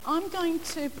I'm going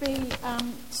to be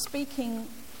speaking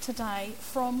today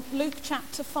from Luke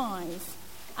chapter 5.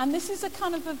 And this is a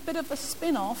kind of a bit of a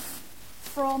spin-off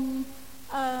from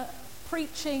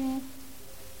preaching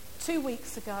 2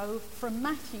 weeks ago from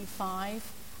Matthew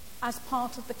 5 as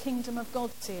part of the Kingdom of God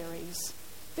series.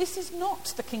 This is not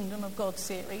the Kingdom of God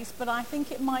series, but I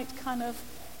think it might kind of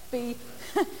be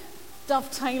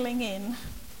dovetailing in.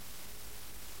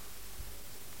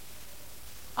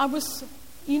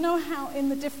 You know how in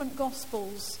the different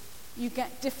Gospels you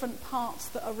get different parts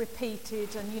that are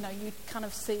repeated, and you kind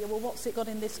of see, well, what's it got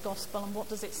in this Gospel and what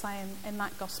does it say in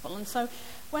that Gospel? And so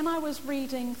when I was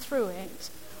reading through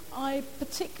it, I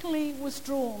particularly was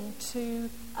drawn to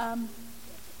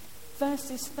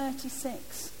verses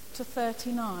 36 to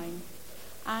 39,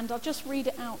 and I'll just read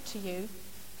it out to you.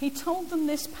 He told them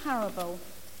this parable: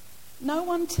 "No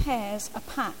one tears a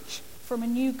patch from a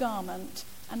new garment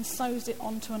and sews it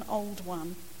onto an old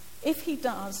one. If he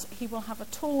does, he will have a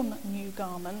torn new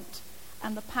garment,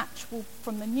 and the patch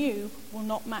from the new will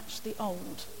not match the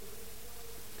old.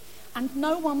 And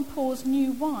no one pours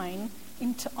new wine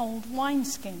into old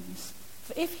wineskins,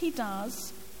 for if he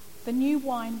does, the new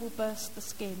wine will burst the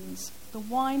skins, the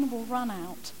wine will run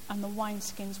out, and the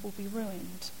wineskins will be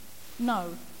ruined.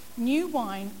 No, new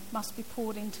wine must be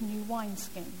poured into new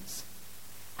wineskins.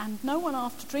 And no one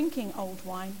after drinking old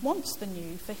wine wants the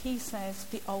new, for he says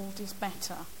the old is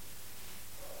better."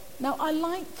 Now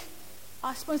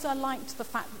I suppose I liked the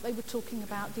fact that they were talking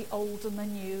about the old and the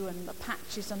new and the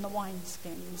patches and the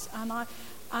wineskins,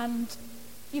 and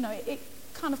it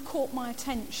kind of caught my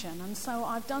attention, and so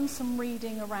I've done some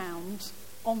reading around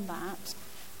on that,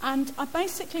 and I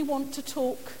basically want to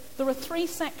talk. There are 3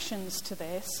 sections to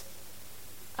this,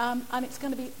 and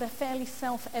they're fairly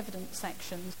self-evident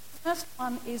sections. The first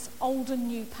one is old and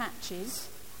new patches.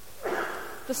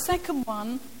 The second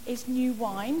one is new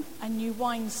wine and new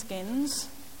wineskins.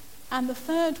 And the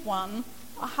third one,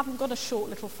 I haven't got a short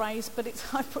little phrase, but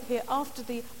I put here, after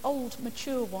the old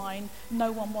mature wine,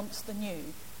 no one wants the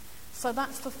new. So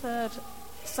that's the third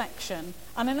section.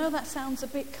 And I know that sounds a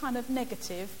bit kind of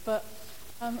negative, but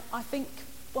I think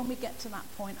when we get to that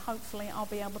point, hopefully I'll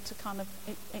be able to kind of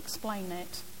explain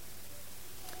it.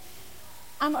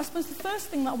 And I suppose the first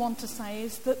thing that I want to say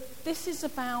is that this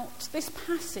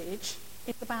passage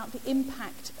is about the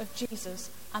impact of Jesus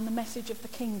and the message of the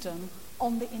kingdom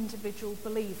on the individual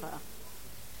believer.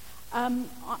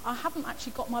 I haven't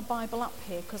actually got my Bible up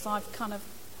here because I've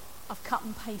cut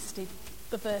and pasted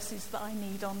the verses that I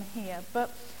need on here. But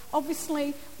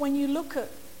obviously, when you look at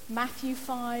Matthew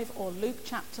 5 or Luke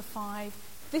chapter 5,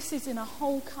 this is in a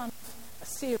whole kind of a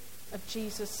series of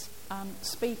Jesus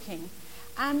speaking.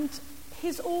 And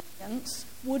his audience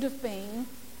would have been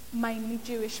mainly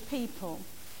Jewish people.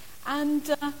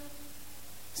 And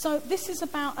so this is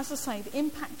about, as I say, the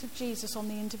impact of Jesus on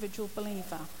the individual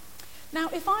believer. Now,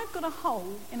 if I've got a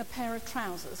hole in a pair of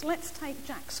trousers, let's take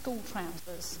Jack's school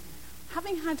trousers.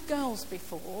 Having had girls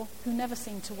before who never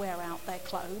seem to wear out their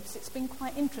clothes, it's been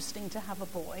quite interesting to have a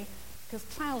boy, because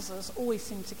trousers always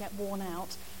seem to get worn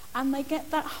out, and they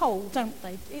get that hole, don't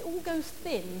they? It all goes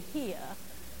thin here,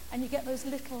 and you get those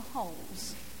little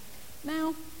holes.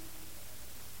 Now,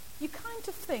 you kind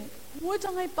of think, would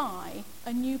I buy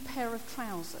a new pair of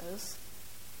trousers,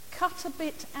 cut a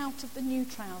bit out of the new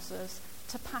trousers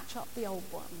to patch up the old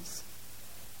ones?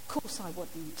 Of course I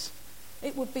wouldn't.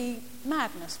 It would be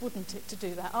madness, wouldn't it, to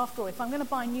do that? After all, if I'm going to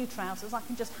buy new trousers, I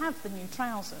can just have the new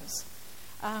trousers.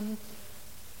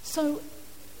 So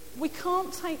we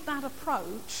can't take that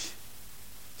approach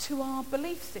to our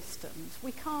belief systems.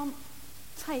 We can't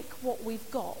take what we've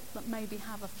got that maybe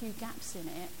have a few gaps in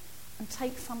it and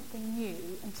take something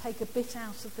new and take a bit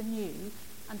out of the new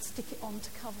and stick it on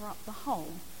to cover up the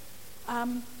hole.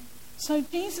 So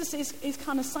Jesus is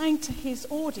kind of saying to his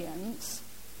audience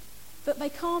that they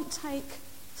can't take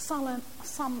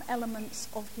some elements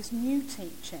of his new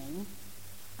teaching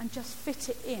and just fit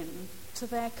it in to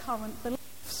their current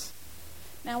beliefs.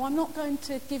 Now, I'm not going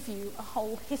to give you a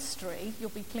whole history, you'll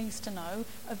be pleased to know,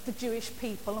 of the Jewish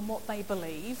people and what they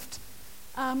believed.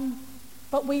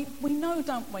 But we know,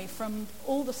 don't we, from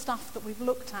all the stuff that we've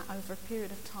looked at over a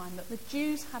period of time, that the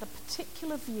Jews had a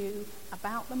particular view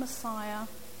about the Messiah.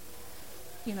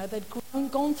 They'd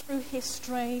gone through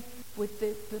history with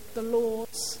the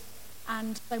laws,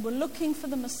 and they were looking for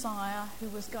the Messiah who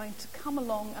was going to come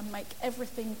along and make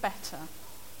everything better.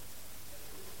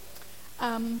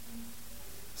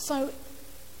 So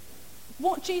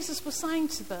what Jesus was saying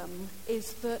to them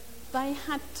is that they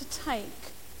had to take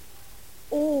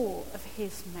all of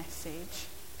his message.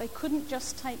 They couldn't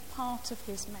just take part of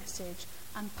his message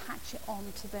and patch it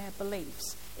on to their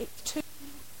beliefs. It's too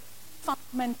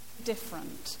fundamentally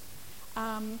different.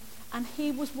 And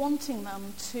he was wanting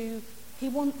them to,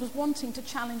 was wanting to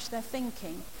challenge their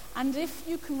thinking. And if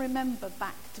you can remember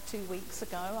back to 2 weeks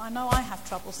ago, I know I have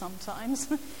trouble sometimes.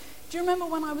 Do you remember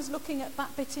when I was looking at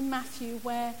that bit in Matthew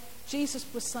where Jesus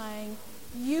was saying,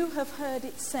 "You have heard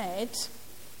it said,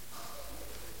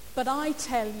 but I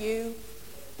tell you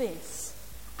this."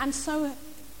 And so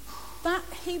that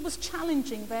he was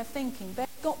challenging their thinking.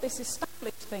 They've got this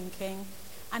established thinking,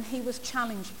 and he was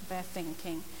challenging their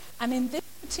thinking. And in this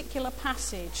particular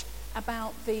passage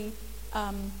about the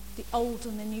old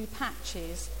and the new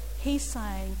patches, he's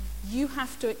saying you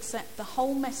have to accept the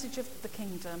whole message of the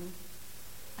kingdom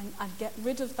and get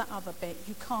rid of that other bit.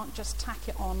 You can't just tack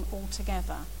it on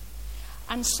altogether.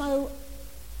 And so,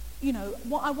 you know,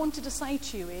 what I wanted to say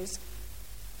to you is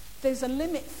there's a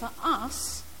limit for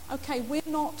us. Okay, we're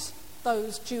not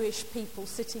those Jewish people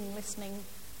sitting listening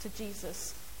to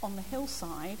Jesus on the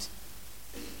hillside.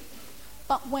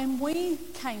 But when we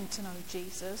came to know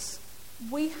Jesus,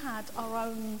 we had our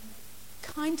own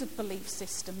kind of belief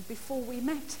system before we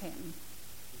met him.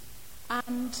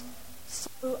 And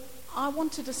so I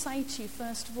wanted to say to you,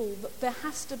 first of all, that there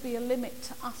has to be a limit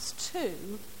to us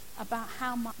too about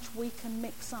how much we can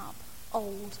mix up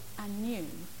old and new.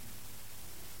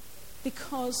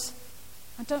 Because,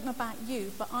 I don't know about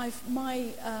you, but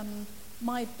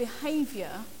my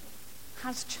behaviour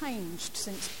has changed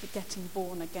since getting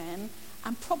born again,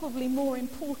 and probably more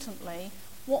importantly,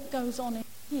 what goes on in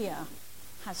here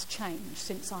has changed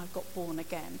since I've got born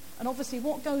again. And obviously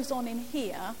what goes on in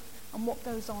here and what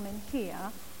goes on in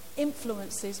here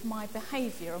influences my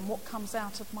behaviour and what comes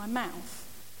out of my mouth.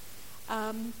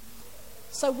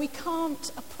 So we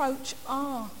can't approach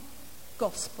our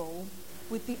gospel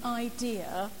with the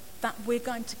idea that we're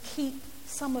going to keep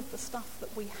some of the stuff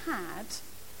that we had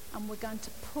and we're going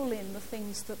to pull in the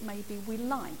things that maybe we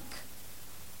like.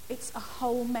 It's a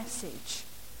whole message.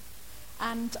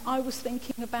 And I was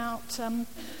thinking about, I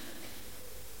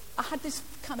had this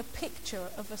kind of picture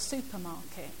of a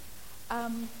supermarket.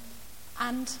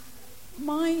 And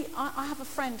I have a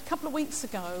friend, a couple of weeks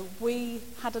ago, we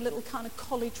had a little kind of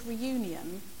college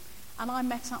reunion, and I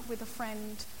met up with a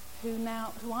friend who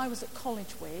I was at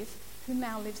college with, who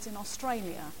now lives in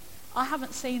Australia. I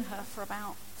haven't seen her for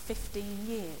about 15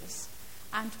 years.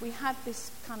 And we had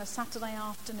this kind of Saturday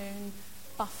afternoon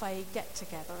buffet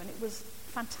get-together, and it was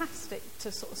fantastic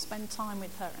to sort of spend time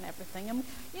with her and everything. And,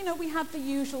 you know, we had the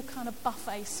usual kind of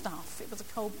buffet stuff. It was a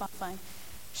cold buffet.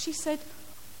 She said,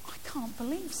 "I can't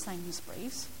believe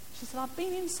Sainsbury's." She said, "I've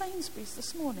been in Sainsbury's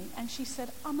this morning," and she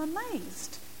said, "I'm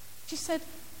amazed." She said,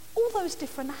 "All those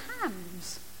different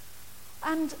hams."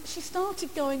 And she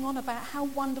started going on about how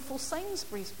wonderful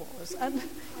Sainsbury's was. And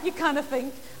you kind of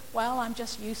think, well, I'm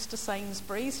just used to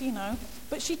Sainsbury's, you know.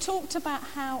 But she talked about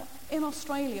how in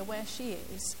Australia, where she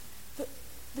is,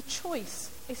 the choice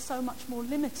is so much more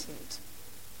limited.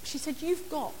 She said, "You've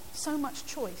got so much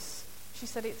choice." She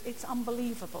said, it's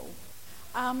unbelievable.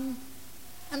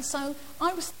 And so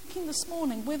I was thinking this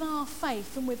morning, with our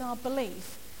faith and with our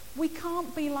belief, we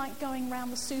can't be like going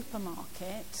round the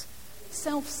supermarket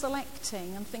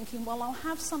self-selecting and thinking, well, I'll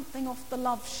have something off the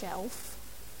love shelf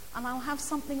and I'll have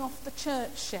something off the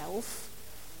church shelf,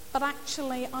 but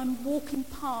actually I'm walking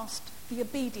past the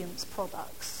obedience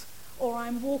products, or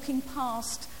I'm walking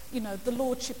past, you know, the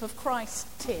Lordship of Christ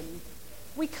tin.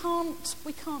 We can't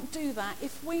do that.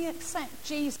 If we accept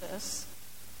Jesus,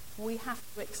 we have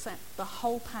to accept the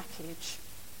whole package.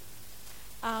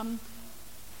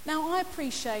 Now, I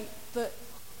appreciate that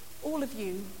all of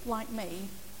you, like me,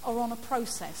 are on a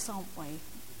process, aren't we?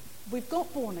 We've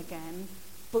got born again,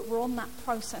 but we're on that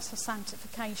process of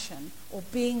sanctification or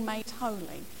being made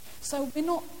holy. So we're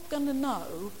not going to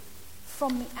know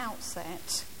from the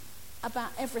outset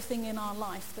about everything in our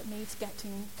life that needs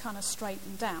getting kind of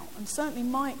straightened out. And certainly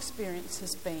my experience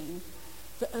has been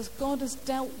that as God has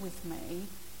dealt with me,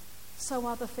 so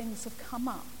other things have come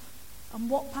up. And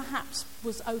what perhaps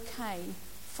was okay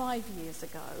 5 years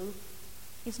ago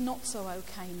is not so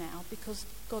okay now, because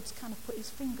God's kind of put his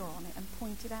finger on it and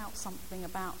pointed out something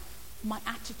about my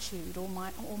attitude or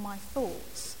my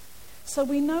thoughts. So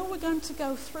we know we're going to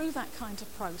go through that kind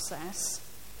of process,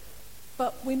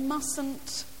 but we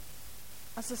mustn't,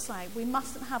 as I say, we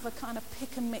mustn't have a kind of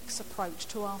pick and mix approach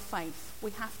to our faith. We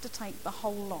have to take the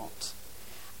whole lot.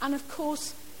 And of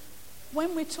course,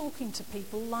 when we're talking to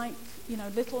people like, you know,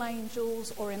 Little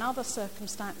Angels or in other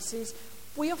circumstances,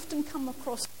 we often come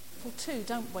across people too,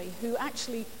 don't we, who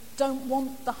actually don't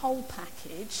want the whole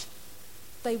package.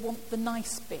 They want the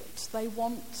nice bit. They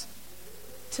want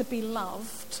to be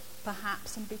loved,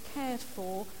 perhaps, and be cared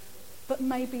for, but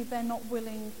maybe they're not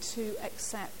willing to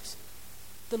accept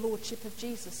the lordship of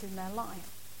Jesus in their life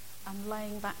and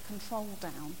laying that control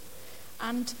down.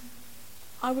 And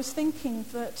I was thinking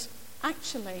that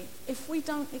actually, if we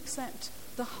don't accept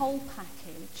the whole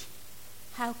package,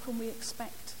 how can we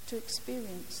expect to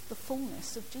experience the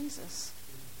fullness of Jesus?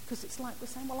 Because it's like we're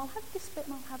saying, well, I'll have this bit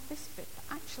and I'll have this bit.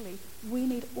 But actually, we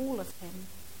need all of him.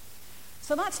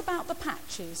 So that's about the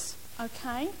patches,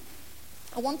 okay?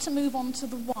 I want to move on to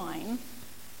the wine.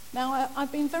 Now,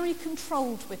 I've been very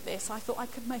controlled with this. I thought I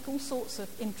could make all sorts of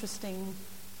interesting,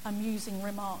 amusing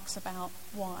remarks about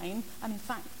wine. And in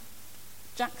fact,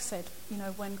 Jack said,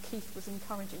 when Keith was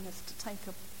encouraging us to take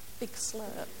a big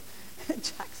slurp,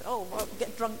 Jack said, oh, well,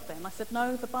 get drunk then. I said,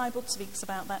 no, the Bible speaks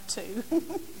about that too.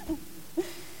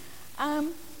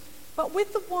 But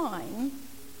with the wine,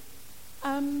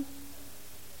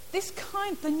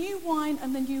 the new wine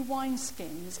and the new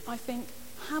wineskins, I think,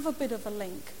 have a bit of a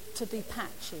link to the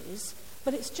patches,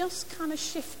 but it's just kind of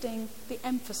shifting the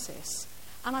emphasis.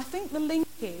 And I think the link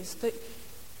is that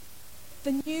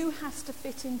the new has to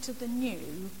fit into the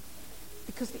new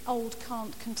because the old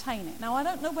can't contain it. Now, I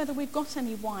don't know whether we've got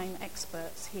any wine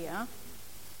experts here.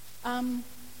 My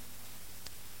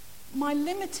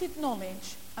limited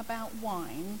knowledge about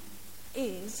wine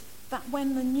is that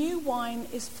when the new wine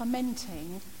is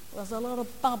fermenting, there's a lot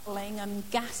of bubbling and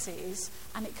gases,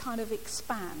 and it kind of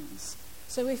expands.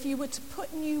 So if you were to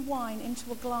put new wine into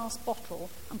a glass bottle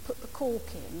and put the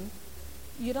cork in,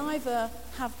 you'd either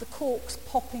have the corks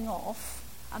popping off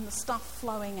and the stuff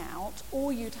flowing out,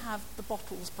 or you'd have the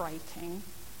bottles breaking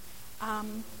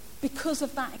because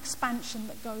of that expansion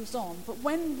that goes on. But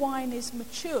when wine is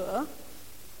mature,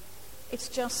 it's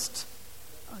just,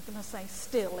 I'm going to say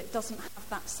still, it doesn't have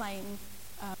that same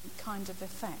kind of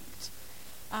effect.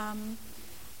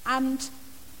 And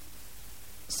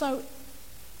so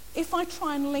if I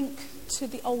try and link to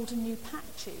the old and new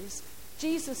patches,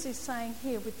 Jesus is saying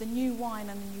here with the new wine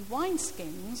and the new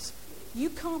wineskins, you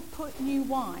can't put new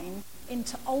wine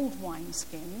into old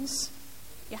wineskins.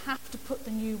 You have to put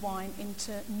the new wine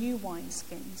into new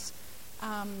wineskins.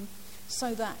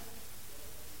 So that,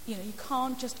 you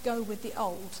can't just go with the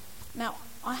old. Now,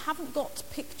 I haven't got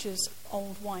pictures of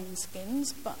old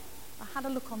wineskins, but I had a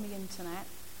look on the internet,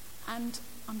 and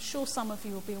I'm sure some of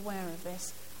you will be aware of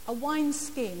this. A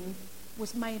wineskin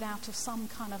was made out of some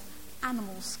kind of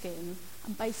animal skin,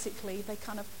 and basically they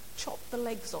kind of chopped the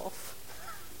legs off.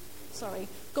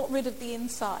 Got rid of the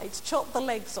insides, chopped the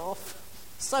legs off,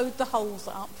 sewed the holes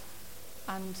up,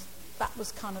 and that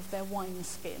was kind of their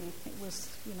wineskin. It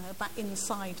was, that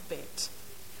inside bit.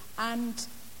 And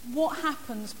what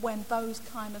happens when those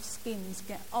kind of skins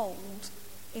get old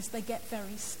is they get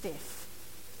very stiff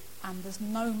and there's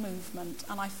no movement.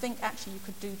 And I think actually you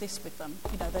could do this with them.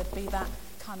 There'd be that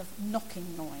kind of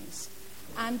knocking noise.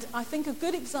 And I think a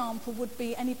good example would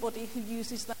be anybody who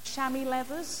uses the chamois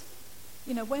leathers.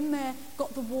 When they've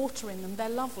got the water in them, they're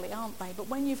lovely, aren't they? But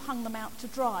when you've hung them out to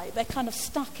dry, they're kind of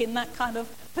stuck in that kind of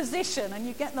position, and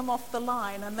you get them off the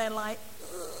line and they're like,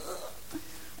 ugh,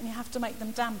 and you have to make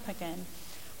them damp again.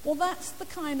 Well, that's the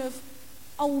kind of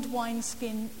old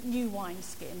wineskin, new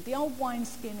wineskin. The old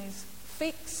wineskin is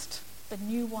fixed, the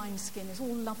new wineskin is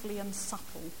all lovely and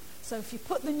supple. So if you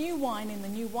put the new wine in the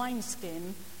new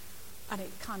wineskin, and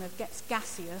it kind of gets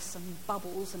gaseous and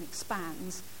bubbles and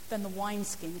expands, then the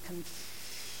wineskin can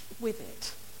with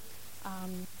it.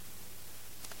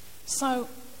 So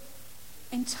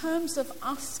in terms of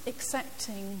us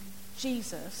accepting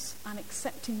Jesus and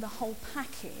accepting the whole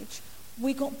package,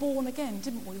 we got born again,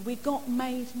 didn't we? We got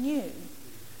made new.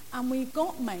 And we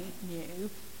got made new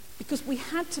because we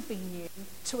had to be new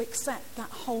to accept that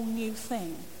whole new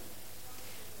thing.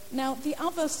 Now, the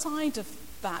other side of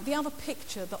that, the other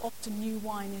picture that often new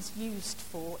wine is used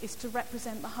for, is to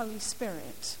represent the Holy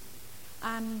Spirit.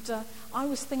 And I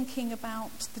was thinking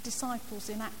about the disciples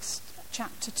in Acts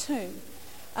chapter 2.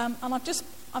 And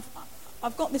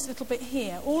I've got this little bit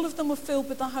here. All of them were filled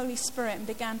with the Holy Spirit and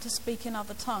began to speak in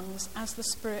other tongues as the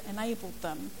Spirit enabled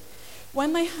them.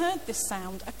 When they heard this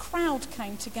sound, a crowd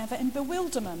came together in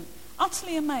bewilderment.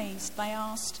 Utterly amazed, they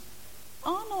asked,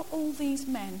 "Are not all these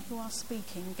men who are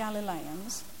speaking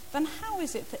Galileans? Then how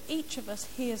is it that each of us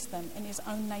hears them in his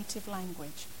own native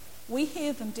language? We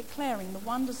hear them declaring the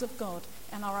wonders of God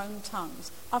in our own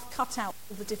tongues." I've cut out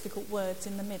all the difficult words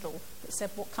in the middle that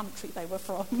said what country they were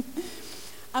from.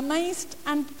 Amazed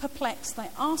and perplexed, they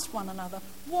asked one another,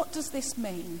 "What does this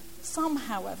mean?" Some,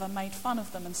 however, made fun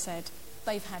of them and said,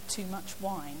 "They've had too much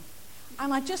wine."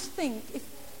 And I just think,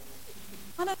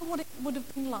 I don't know what it would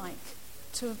have been like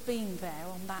to have been there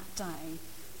on that day.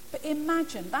 But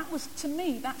imagine, to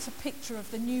me, that's a picture of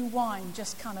the new wine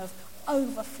just kind of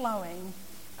overflowing.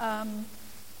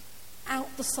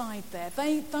 out the side there.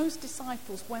 Those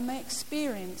disciples, when they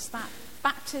experienced that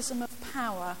baptism of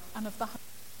power and of the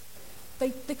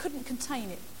Holy, they couldn't contain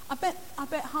it. I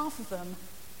bet half of them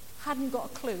hadn't got a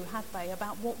clue, had they,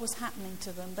 about what was happening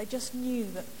to them. They just knew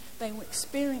that they were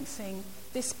experiencing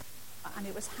this power and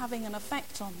it was having an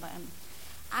effect on them.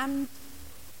 And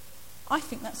I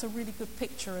think that's a really good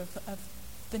picture of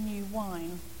the new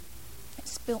wine.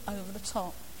 It's spilt over the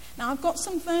top. Now, I've got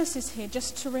some verses here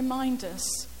just to remind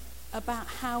us about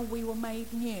how we were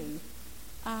made new.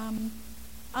 And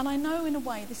I know in a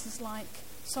way this is like,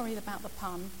 sorry about the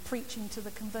pun, preaching to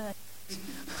the converted.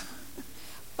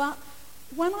 But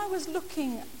when I was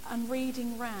looking and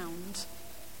reading round,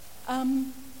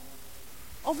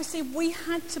 obviously we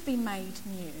had to be made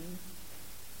new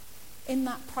in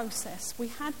that process. We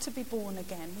had to be born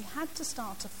again. We had to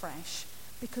start afresh,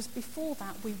 because before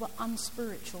that we were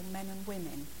unspiritual men and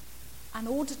women. In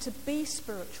order to be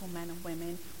spiritual men and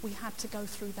women, we had to go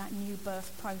through that new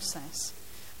birth process.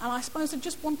 And I suppose I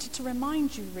just wanted to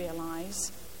remind you,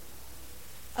 realise,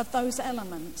 of those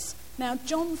elements. Now,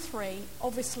 John 3,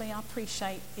 obviously I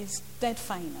appreciate, is dead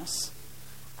famous.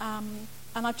 And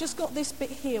I've just got this bit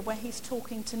here where he's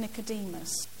talking to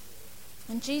Nicodemus.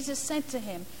 And Jesus said to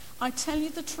him, "I tell you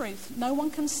the truth, no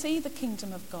one can see the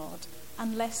kingdom of God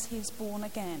unless he is born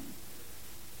again."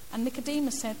 And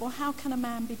Nicodemus said, "Well, how can a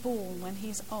man be born when he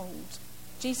is old?"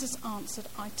 Jesus answered,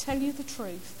 "I tell you the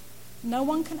truth, no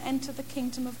one can enter the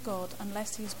kingdom of God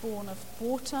unless he is born of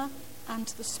water and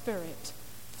the Spirit.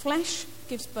 Flesh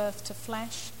gives birth to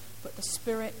flesh, but the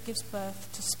Spirit gives birth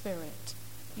to spirit.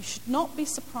 You should not be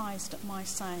surprised at my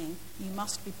saying, 'You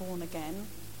must be born again.'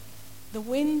 The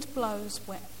wind blows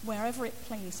wherever it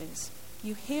pleases.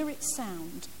 You hear its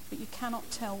sound, but you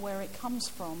cannot tell where it comes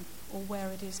from or where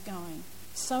it is going.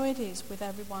 So it is with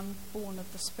everyone born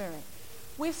of the Spirit."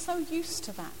 We're so used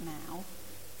to that now.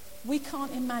 We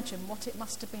can't imagine what it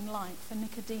must have been like for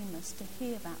Nicodemus to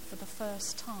hear that for the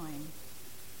first time,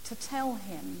 to tell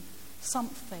him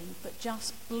something that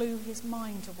just blew his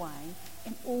mind away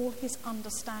in all his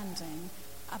understanding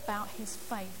about his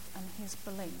faith and his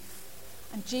belief.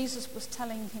 And Jesus was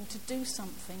telling him to do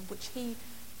something which he,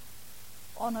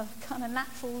 on a kind of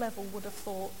natural level, would have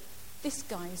thought, this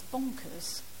guy is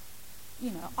bonkers.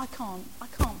 You know, I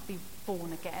can't be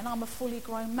born again. I'm a fully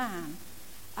grown man.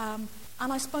 And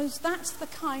I suppose that's the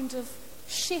kind of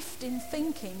shift in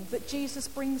thinking that Jesus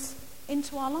brings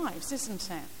into our lives,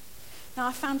 isn't it? Now,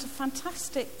 I found a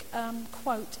fantastic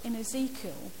quote in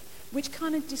Ezekiel which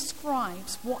kind of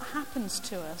describes what happens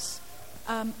to us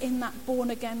in that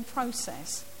born-again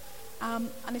process.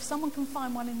 And if someone can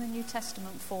find one in the New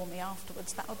Testament for me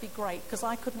afterwards, that would be great, because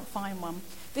I couldn't find one.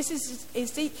 This is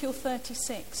Ezekiel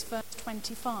 36, verse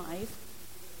 25.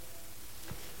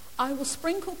 "I will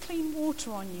sprinkle clean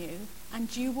water on you,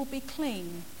 and you will be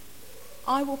clean.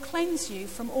 I will cleanse you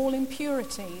from all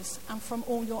impurities and from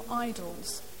all your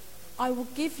idols. I will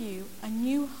give you a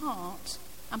new heart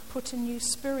and put a new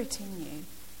spirit in you.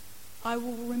 I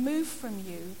will remove from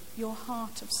you your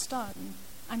heart of stone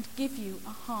and give you a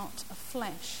heart of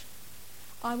flesh.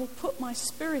 I will put my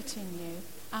spirit in you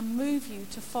and move you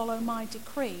to follow my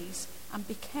decrees and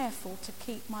be careful to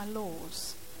keep my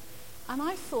laws." And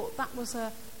I thought that was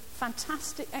a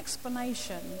fantastic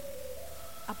explanation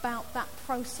about that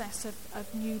process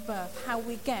of new birth, how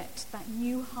we get that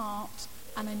new heart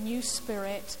and a new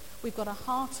spirit. We've got a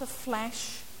heart of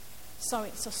flesh, so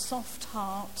it's a soft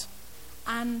heart,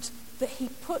 and that he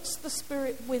puts the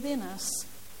Spirit within us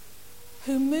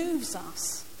who moves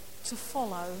us to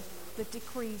follow the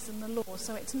decrees and the law.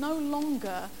 So it's no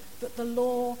longer that the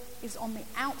law is on the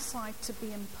outside to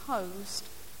be imposed.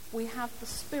 We have the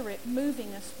Spirit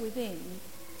moving us within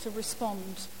to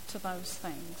respond to those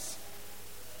things.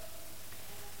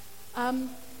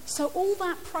 So all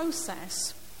that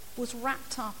process was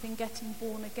wrapped up in getting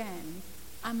born again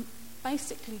and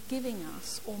basically giving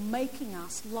us or making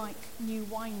us like new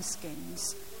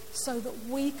wineskins so that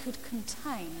we could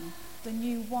contain the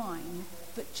new wine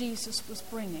that Jesus was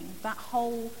bringing, that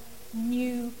whole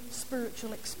new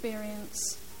spiritual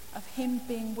experience of him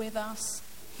being with us,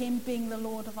 him being the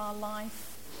Lord of our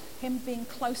life, him being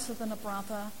closer than a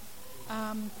brother.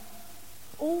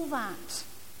 All that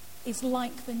is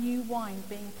like the new wine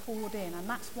being poured in, and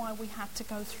that's why we had to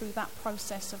go through that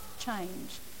process of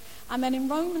change. And then in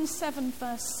Romans 7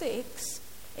 verse 6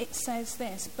 it says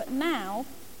this: "But now,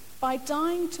 by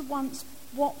dying to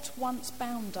what once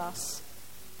bound us,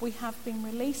 we have been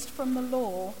released from the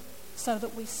law so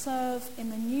that we serve in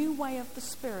the new way of the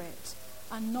Spirit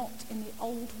and not in the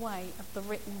old way of the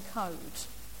written code."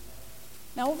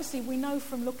 Now obviously we know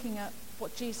from looking at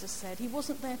what Jesus said, he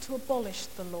wasn't there to abolish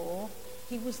the law.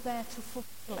 He was there to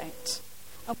fulfill it.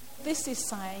 And what this is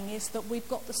saying is that we've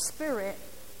got the Spirit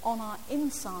on our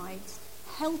insides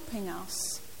helping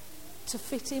us to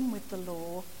fit in with the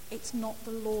law. It's not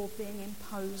the law being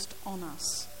imposed on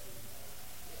us.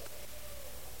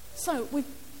 So we've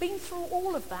been through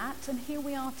all of that, and here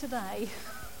we are today.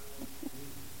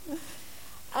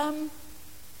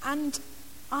 And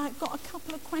I've got a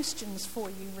couple of questions for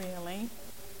you, really.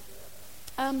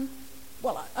 I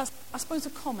suppose a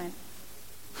comment.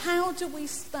 How do we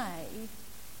stay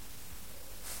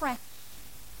fresh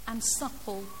and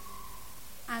supple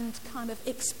and kind of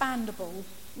expandable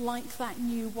like that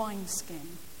new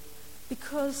wineskin?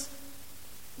 Because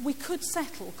we could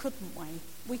settle, couldn't we?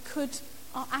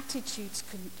 Our attitudes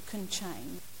can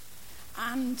change.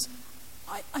 And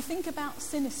I think about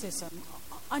cynicism.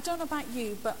 I don't know about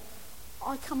you, but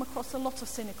I come across a lot of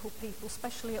cynical people,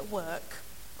 especially at work.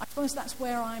 I suppose that's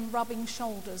where I'm rubbing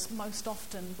shoulders most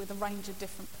often with a range of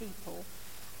different people.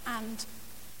 And,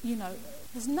 you know,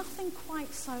 there's nothing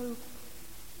quite so,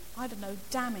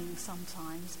 damning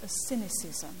sometimes as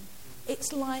cynicism.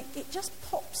 It's like, it just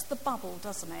pops the bubble,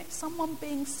 doesn't it? Someone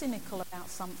being cynical about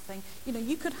something. You know,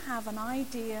 you could have an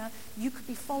idea, you could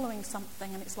be following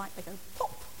something, and it's like they go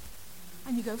pop,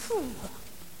 and you go, phew.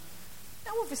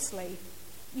 Now, obviously,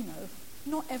 you know,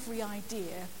 not every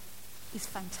idea is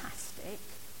fantastic,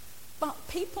 but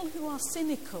people who are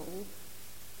cynical,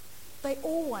 they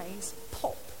always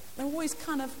pop. They're always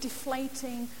kind of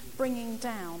deflating, bringing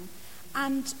down.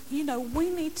 And, you know, we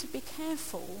need to be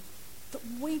careful that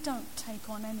we don't take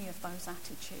on any of those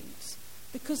attitudes,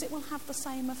 because it will have the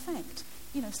same effect.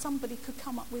 You know, somebody could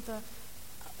come up with a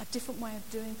different way of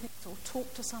doing things, or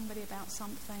talk to somebody about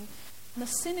something, and a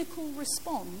cynical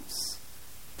response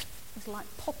is like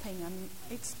popping, and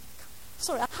it's...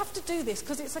 Sorry, I have to do this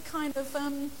because it's a kind of...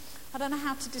 I don't know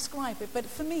how to describe it, but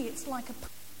for me it's like a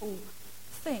powerful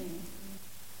thing.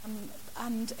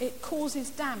 And it causes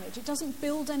damage. It doesn't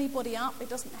build anybody up. It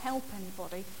doesn't help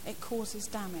anybody. It causes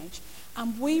damage.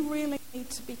 And we really need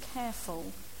to be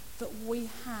careful that we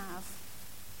have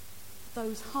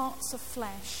those hearts of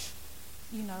flesh,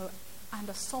 you know, and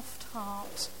a soft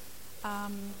heart,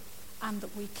 and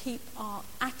that we keep our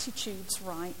attitudes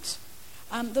right.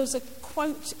 There's a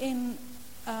quote in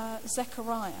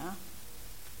Zechariah.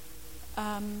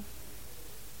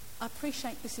 I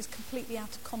appreciate this is completely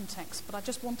out of context, but I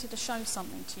just wanted to show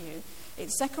something to you.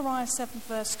 It's Zechariah 7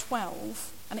 verse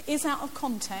 12, and it is out of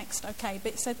context, okay,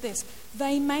 but it said this: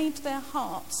 "They made their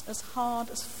hearts as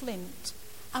hard as flint,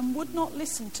 and would not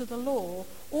listen to the law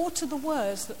or to the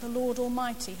words that the Lord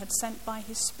Almighty had sent by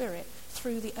his Spirit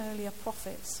through the earlier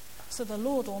prophets." So the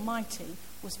Lord Almighty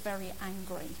was very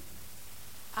angry.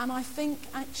 And I think,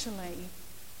 actually,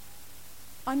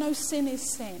 I know sin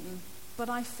is sin, but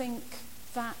I think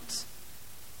that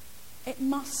it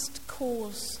must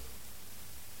cause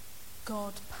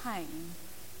God pain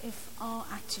if our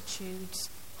attitudes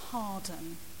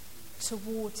harden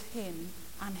towards him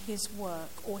and his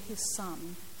work or his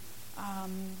son.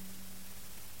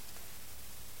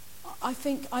 I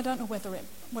think, I don't know whether it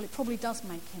probably does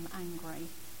make him angry,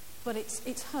 but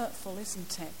it's hurtful,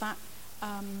 isn't it? That,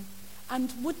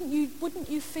 and wouldn't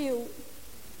you feel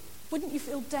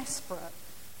desperate,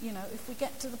 you know, if we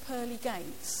get to the pearly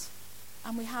gates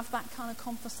and we have that kind of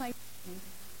conversation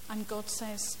and God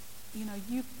says, you know,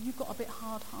 you got a bit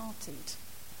hard-hearted.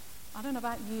 I don't know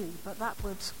about you, but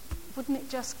wouldn't it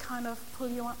just kind of pull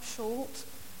you up short?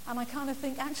 And I kind of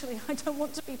think, actually, I don't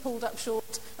want to be pulled up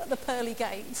short at the pearly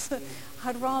gates.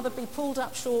 I'd rather be pulled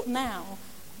up short now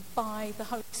by the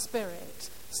Holy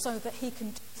Spirit so that he can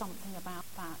do something about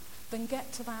that than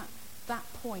get to that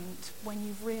point when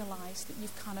you've realised that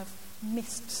you've kind of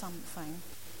missed something.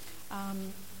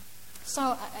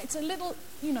 So it's a little,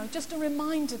 you know, just a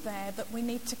reminder there that we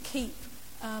need to keep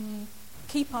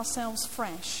ourselves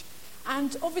fresh.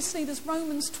 And obviously there's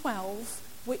Romans 12,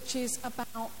 which is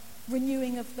about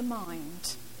renewing of the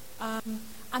mind.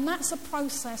 And that's a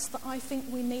process that I think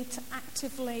we need to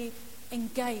actively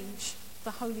engage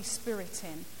the Holy Spirit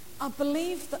in. I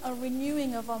believe that a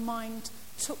renewing of our mind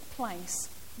took place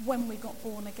when we got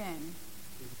born again.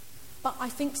 But I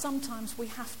think sometimes we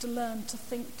have to learn to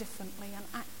think differently and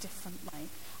act differently.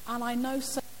 And I know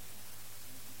so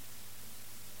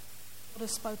God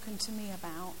has spoken to me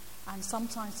about, and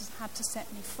sometimes has had to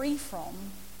set me free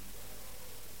from.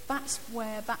 That's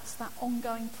that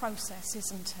ongoing process,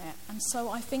 isn't it? And so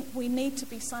I think we need to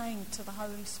be saying to the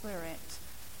Holy Spirit,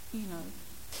 you know,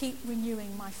 keep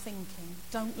renewing my thinking.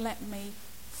 Don't let me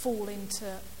fall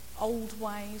into old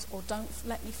ways, or don't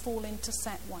let me fall into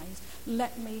set ways.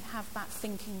 Let me have that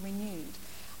thinking renewed.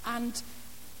 And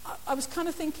I was kind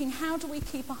of thinking, how do we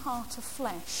keep a heart of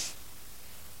flesh?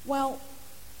 Well,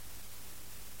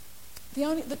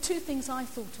 the two things I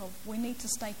thought of, we need to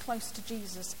stay close to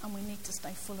Jesus and we need to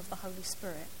stay full of the Holy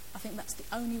Spirit. I think that's the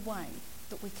only way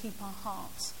that we keep our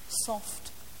hearts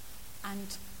soft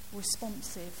and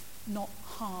responsive, not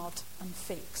hard and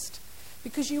fixed.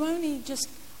 Because you only just,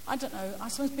 I don't know, I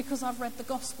suppose because I've read the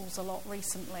Gospels a lot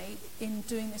recently in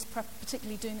doing this,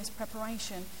 particularly doing this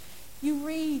preparation, you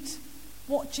read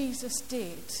what Jesus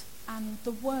did and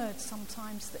the words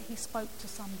sometimes that he spoke to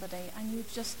somebody, and it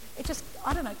just,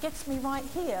 I don't know, gets me right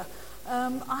here.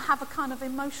 I have a kind of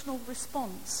emotional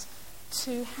response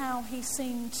to how he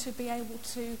seemed to be able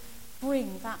to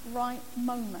bring that right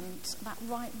moment, that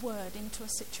right word into a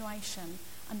situation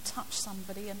and touch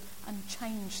somebody and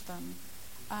change them.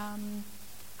 And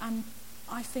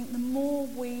I think the more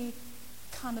we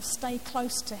kind of stay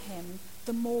close to him,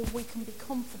 the more we can be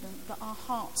confident that our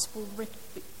hearts will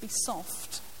be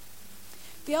soft.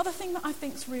 The other thing that I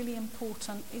think is really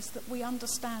important is that we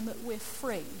understand that we're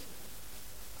free.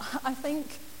 I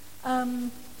think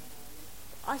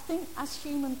as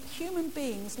human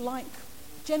beings,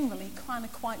 generally kind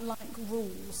of quite like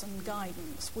rules and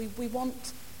guidance. We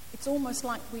want, it's almost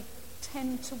like we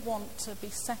tend to want to be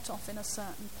set off in a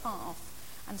certain path,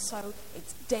 and so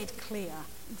it's dead clear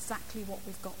exactly what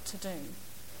we've got to do.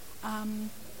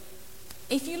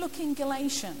 If you look in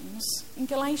Galatians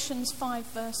 5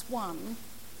 verse 1,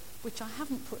 which I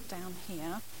haven't put down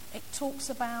here, it talks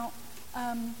about,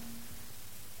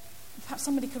 perhaps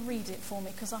somebody could read it for me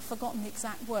because I've forgotten the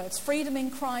exact words. Freedom in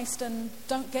Christ and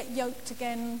don't get yoked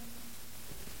again.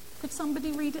 Could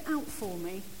somebody read it out for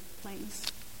me, please?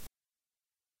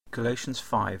 Galatians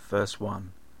 5 verse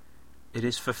 1. It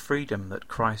is for freedom that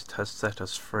Christ has set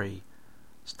us free.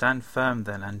 Stand firm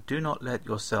then, and do not let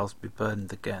yourselves be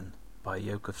burdened again by a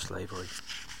yoke of slavery.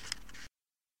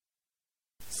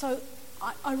 So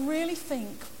I really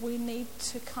think we need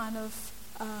to kind of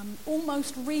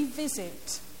almost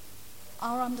revisit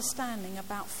our understanding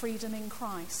about freedom in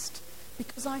Christ,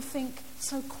 because I think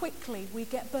so quickly we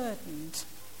get burdened.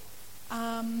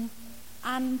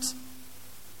 And,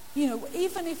 you know,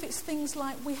 even if it's things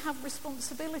like we have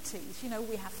responsibilities, you know,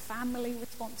 we have family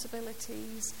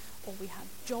responsibilities or we have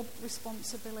job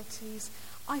responsibilities,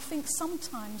 I think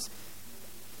sometimes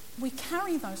we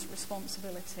carry those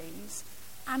responsibilities,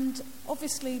 and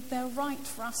obviously they're right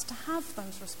for us to have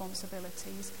those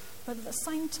responsibilities, but at the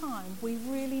same time we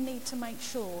really need to make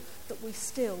sure that we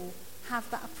still have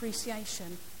that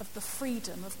appreciation of the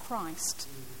freedom of Christ,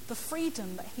 the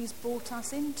freedom that he's brought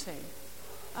us into.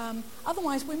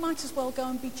 Otherwise we might as well go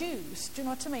and be Jews, do you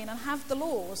know what I mean, and have the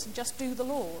laws and just do the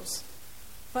laws.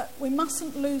 But we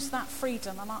mustn't lose that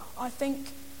freedom, and I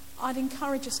think I'd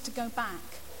encourage us to go back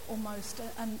almost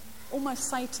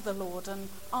say to the Lord and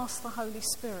ask the Holy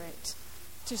Spirit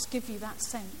to just give you that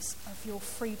sense of your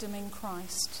freedom in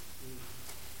Christ.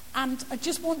 And I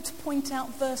just want to point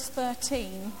out verse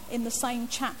 13 in the same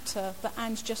chapter that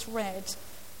Anne's just read.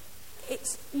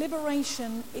 It's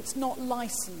liberation, it's not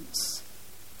license.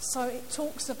 So it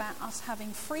talks about us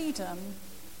having freedom,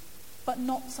 but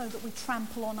not so that we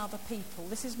trample on other people.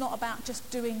 This is not about just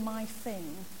doing my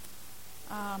thing.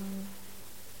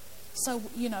 So,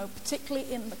 you know,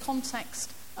 particularly in the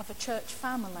context of a church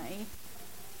family,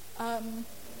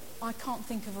 I can't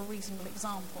think of a reasonable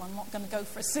example. I'm not going to go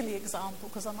for a silly example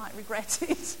because I might regret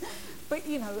it. But,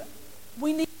 you know,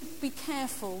 we need to be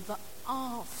careful that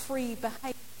our free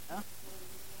behaviour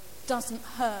doesn't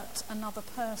hurt another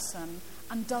person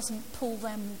and doesn't pull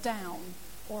them down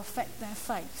or affect their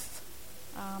faith.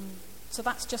 So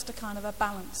that's just a kind of a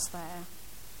balance there.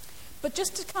 But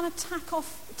just to kind of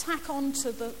tack on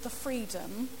to the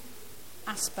freedom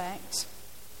aspect,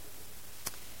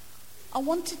 I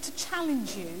wanted to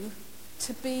challenge you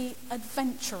to be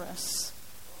adventurous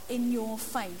in your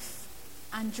faith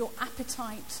and your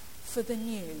appetite for the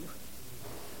new.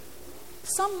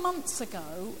 Some months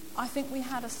ago, I think we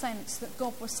had a sense that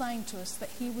God was saying to us that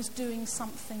he was doing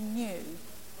something new.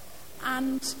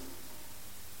 And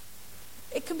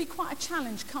it can be quite a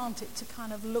challenge, can't it, to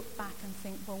kind of look back and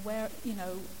think, well, where, you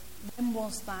know, when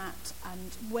was that,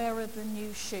 and where are the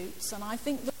new shoots? And I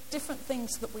think there are different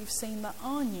things that we've seen that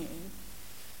are new,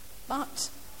 but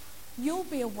you'll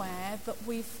be aware that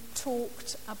we've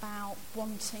talked about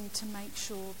wanting to make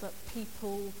sure that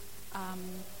people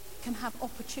can have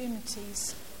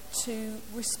opportunities to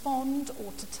respond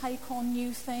or to take on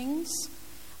new things.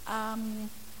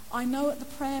 I know at the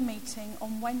prayer meeting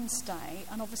on Wednesday,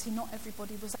 and obviously not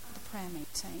everybody was at the prayer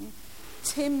meeting,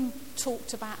 Tim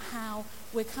talked about how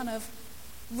we're kind of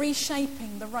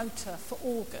reshaping the rota for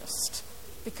August.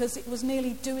 because it was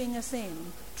nearly doing us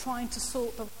in trying to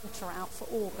sort the rota out for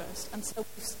August. And so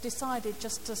we decided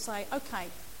just to say, okay,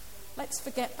 let's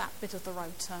forget that bit of the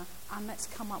rota and let's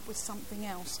come up with something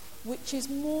else, which is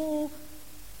more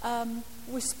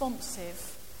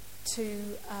responsive to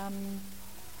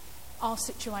our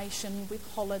situation with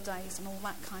holidays and all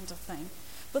that kind of thing.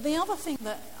 But the other thing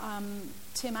that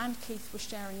Tim and Keith were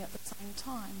sharing at the same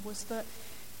time was that,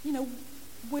 you know,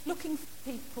 we're looking for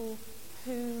people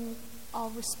who are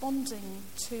responding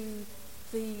to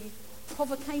the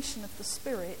provocation of the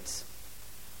Spirit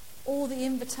or the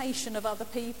invitation of other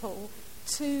people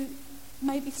to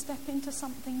maybe step into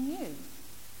something new.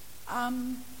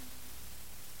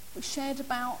 We shared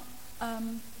about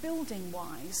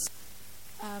building-wise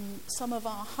some of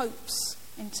our hopes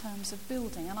in terms of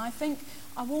building. And I think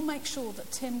I will make sure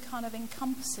that Tim kind of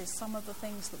encompasses some of the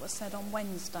things that were said on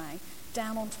Wednesday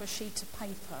down onto a sheet of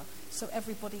paper so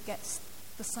everybody gets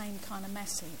the same kind of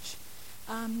message.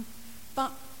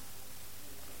 But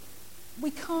we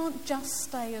can't just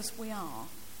stay as we are.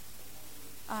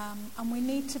 And we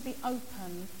need to be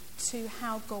open to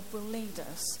how God will lead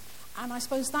us. And I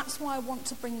suppose that's why I want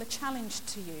to bring the challenge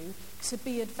to you to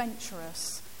be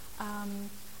adventurous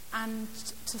and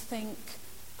to think,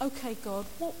 okay, God,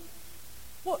 what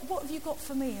have you got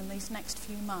for me in these next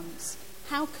few months?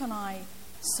 How can I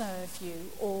serve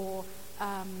you? Or,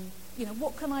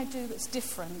 what can I do that's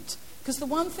different? Because the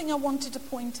one thing I wanted to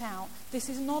point out, this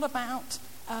is not about,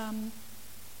 can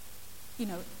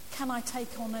I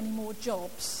take on any more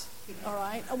jobs? All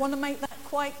right? I want to make that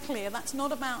quite clear. That's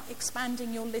not about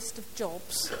expanding your list of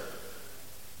jobs.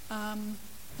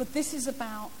 But this is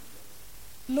about,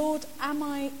 Lord, am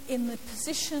I in the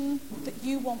position that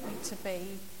you want me to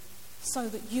be so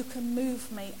that you can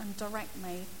move me and direct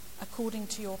me according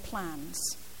to your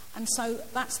plans? And so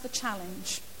that's the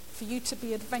challenge, for you to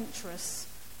be adventurous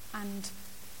and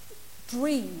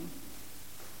dream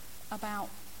about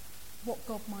what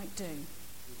God might do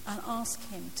and ask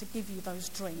him to give you those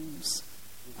dreams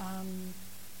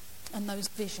and those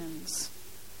visions.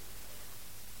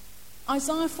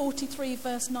 Isaiah 43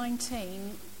 verse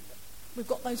 19, we've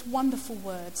got those wonderful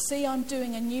words. See, I'm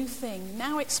doing a new thing.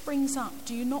 Now it springs up.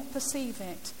 Do you not perceive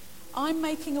it? I'm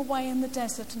making a way in the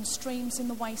desert and streams in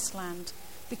the wasteland,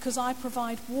 because I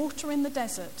provide water in the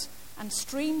desert and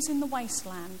streams in the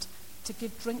wasteland to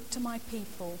give drink to my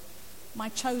people, my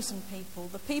chosen people,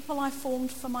 the people I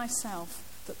formed for myself,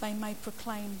 that they may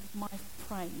proclaim my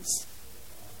praise.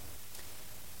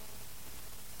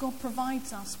 God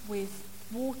provides us with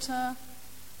water,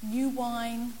 new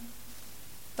wine,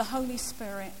 the Holy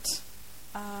Spirit,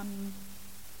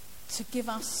 to give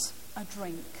us a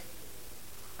drink.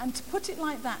 And to put it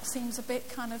like that seems a bit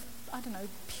kind of,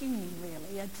 puny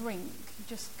really, a drink. You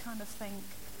just kind of think,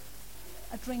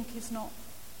 a drink is not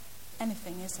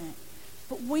anything, is it?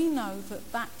 But we know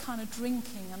that that kind of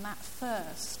drinking and that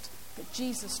thirst that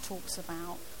Jesus talks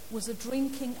about was a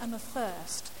drinking and a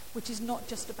thirst, which is not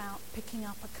just about picking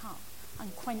up a cup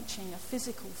and quenching a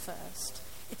physical thirst.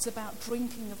 It's about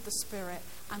drinking of the Spirit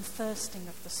and thirsting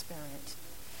of the Spirit.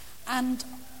 And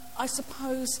I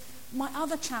suppose my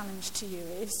other challenge to you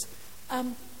is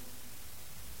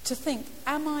to think,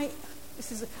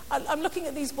 I'm looking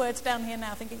at these words down here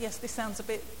now thinking, yes, this sounds a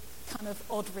bit kind of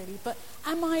odd really, but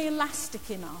am I elastic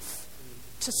enough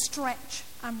to stretch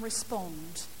and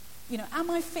respond? Am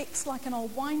I fixed like an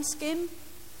old wineskin?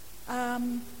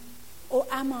 Or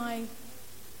am I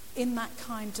in that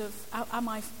kind of, am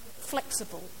I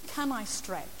flexible? Can I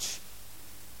stretch?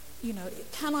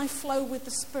 Can I flow with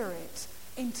the Spirit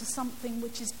into something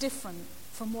which is different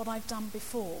from what I've done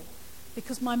before?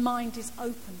 Because my mind is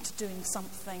open to doing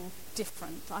something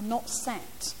different. I'm not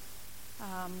set.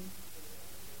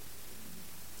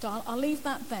 So I'll leave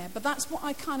that there. But that's what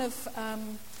I kind of,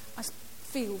 I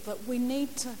feel that we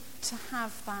need to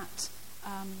have that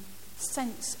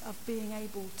sense of being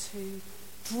able to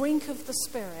drink of the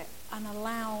Spirit and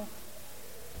allow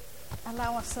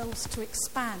ourselves to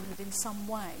expand in some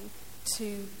way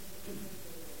to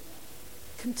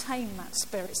contain that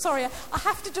Spirit. Sorry, I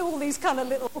have to do all these kind of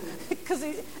little, because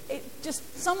it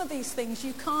just, some of these things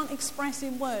you can't express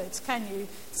in words, can you?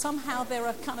 Somehow they're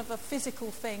a kind of a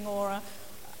physical thing or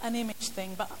an image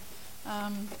thing. But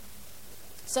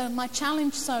so my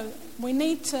challenge, we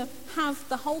need to have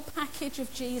the whole package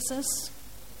of Jesus.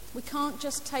 We can't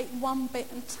just take one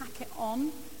bit and tack it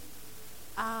on.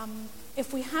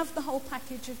 If we have the whole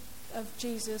package of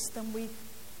Jesus, then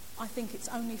I think it's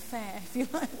only fair, if you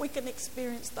like, we can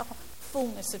experience the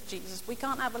fullness of Jesus. We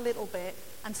can't have a little bit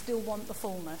and still want the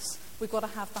fullness. We've got to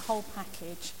have the whole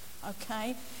package,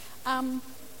 okay?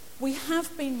 We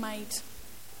have been made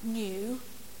new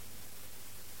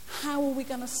how are we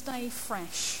going to stay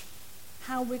fresh?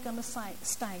 How are we going to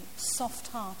stay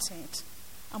soft-hearted?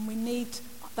 And we need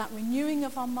that renewing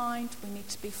of our mind. We need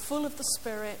to be full of the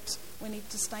Spirit. We need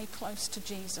to stay close to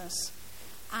Jesus.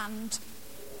 And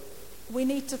we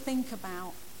need to think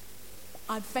about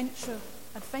adventures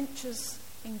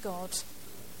in God.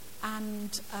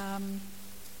 And am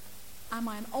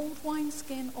I an old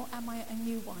wineskin or am I a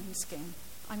new wineskin?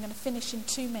 I'm going to finish in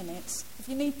 2 minutes. If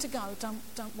you need to go,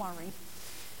 don't worry.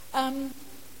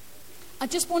 I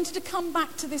just wanted to come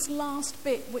back to this last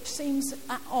bit, which seems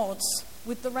at odds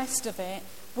with the rest of it,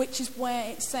 which is where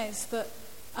it says that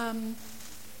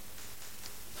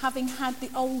having had the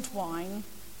old wine,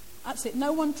 that's it,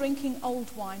 no one drinking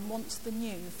old wine wants the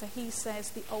new, for he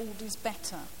says the old is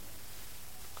better.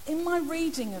 In my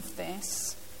reading of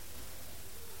this,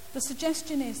 the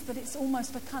suggestion is that it's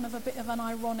almost a bit of an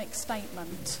ironic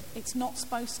statement. It's not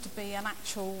supposed to be an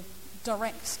actual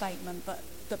direct statement that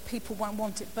people won't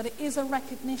want it, but it is a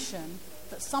recognition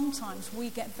that sometimes we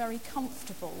get very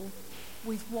comfortable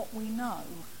with what we know.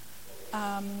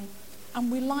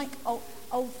 And we like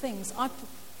old things.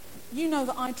 You know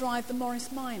that I drive the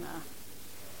Morris Minor,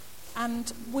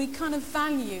 and we kind of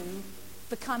value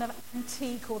the kind of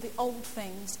antique or the old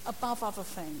things above other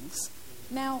things.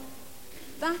 Now,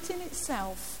 that in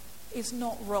itself is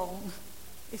not wrong.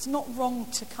 It's not wrong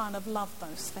to kind of love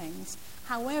those things.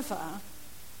 However,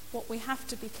 what we have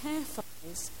to be careful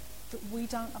is that we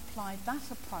don't apply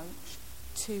that approach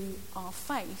to our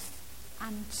faith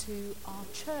and to our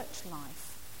church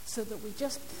life, so that we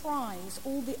just prize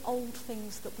all the old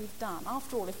things that we've done.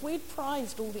 After all, if we'd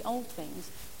prized all the old things,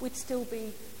 we'd still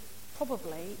be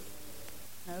probably,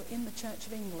 in the Church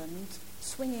of England,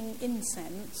 swinging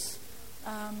incense,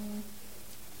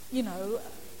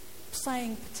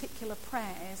 saying particular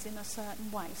prayers in a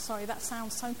certain way. Sorry, that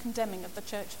sounds so condemning of the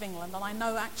Church of England, and I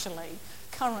know actually,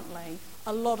 currently,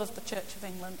 a lot of the Church of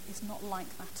England is not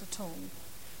like that at all.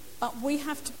 But we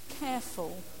have to be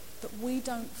careful that we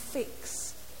don't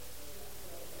fix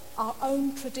our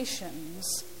own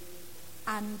traditions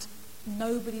and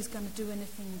nobody's going to do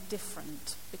anything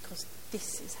different because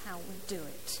this is how we do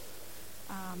it.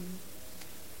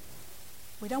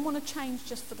 We don't want to change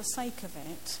just for the sake of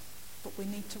it, but we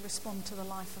need to respond to the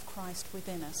life of Christ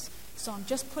within us. So I'm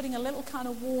just putting a little kind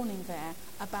of warning there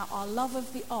about our love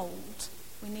of the old.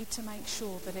 We need to make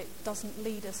sure that it doesn't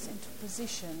lead us into a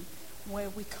position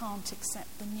where we can't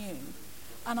accept the new.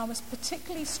 And I was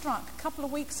particularly struck, a couple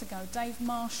of weeks ago, Dave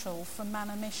Marshall from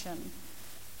Manor Mission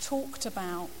talked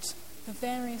about the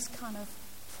various kind of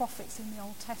prophets in the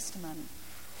Old Testament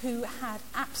who had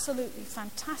absolutely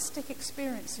fantastic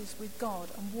experiences with God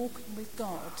and walking with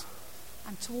God,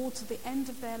 and towards the end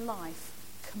of their life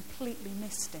completely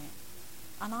missed it.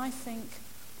 And I think,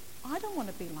 I don't want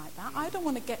to be like that. I don't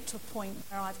want to get to a point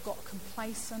where I've got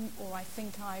complacent, or I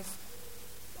think I've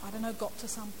got to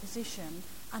some position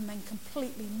and then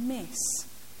completely miss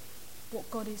what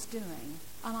God is doing.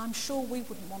 And I'm sure we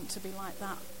wouldn't want to be like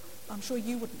that. I'm sure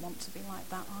you wouldn't want to be like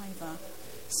that either.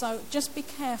 So just be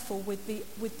careful with the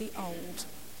old.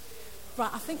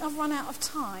 Right, I think I've run out of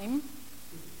time.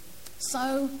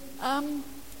 So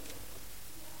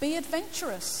be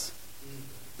adventurous.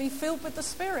 Be filled with the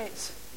Spirit.